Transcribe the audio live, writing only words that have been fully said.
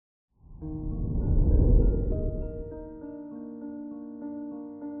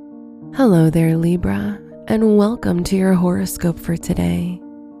Hello there, Libra, and welcome to your horoscope for today,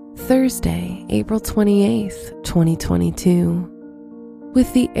 Thursday, April 28th, 2022.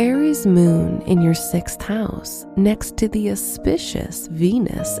 With the Aries moon in your 6th house next to the auspicious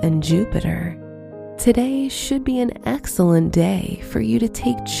Venus and Jupiter, today should be an excellent day for you to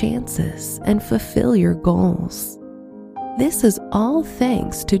take chances and fulfill your goals. This is all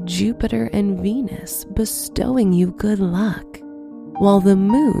thanks to Jupiter and Venus bestowing you good luck, while the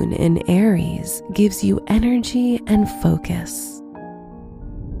moon in Aries gives you energy and focus.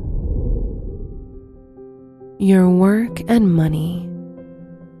 Your work and money.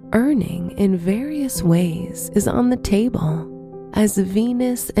 Earning in various ways is on the table, as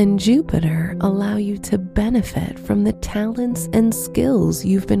Venus and Jupiter allow you to benefit from the talents and skills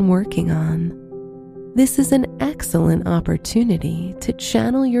you've been working on. This is an excellent opportunity to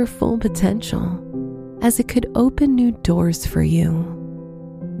channel your full potential, as it could open new doors for you.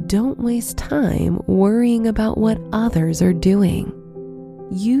 Don't waste time worrying about what others are doing.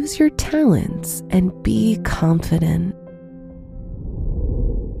 Use your talents and be confident.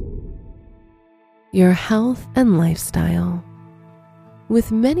 Your health and lifestyle.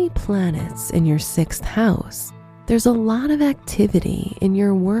 With many planets in your 6th house, there's a lot of activity in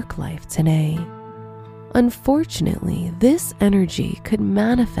your work life today. Unfortunately, this energy could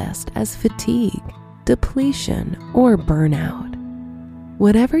manifest as fatigue, depletion, or burnout.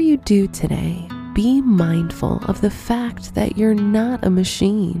 Whatever you do today, be mindful of the fact that you're not a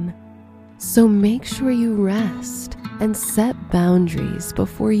machine. So make sure you rest and set boundaries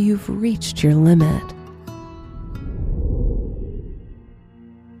before you've reached your limit.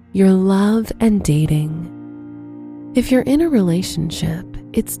 Your love and dating. If you're in a relationship,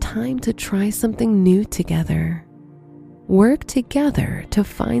 it's time to try something new together. Work together to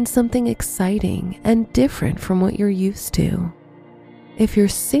find something exciting and different from what you're used to. If you're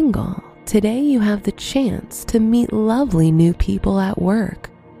single, today you have the chance to meet lovely new people at work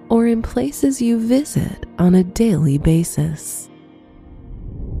or in places you visit on a daily basis.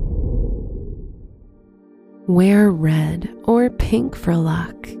 Wear red or pink for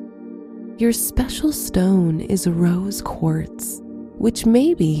luck. Your special stone is rose quartz, which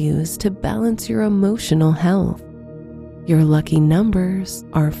may be used to balance your emotional health. Your lucky numbers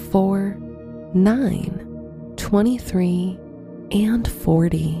are 4, 9, 23, and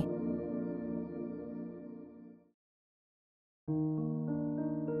 40.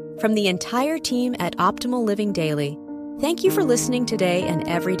 From the entire team at Optimal Living Daily, thank you for listening today and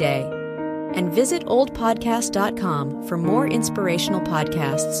every day. And visit oldpodcast.com for more inspirational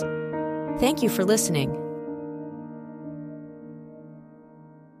podcasts. Thank you for listening.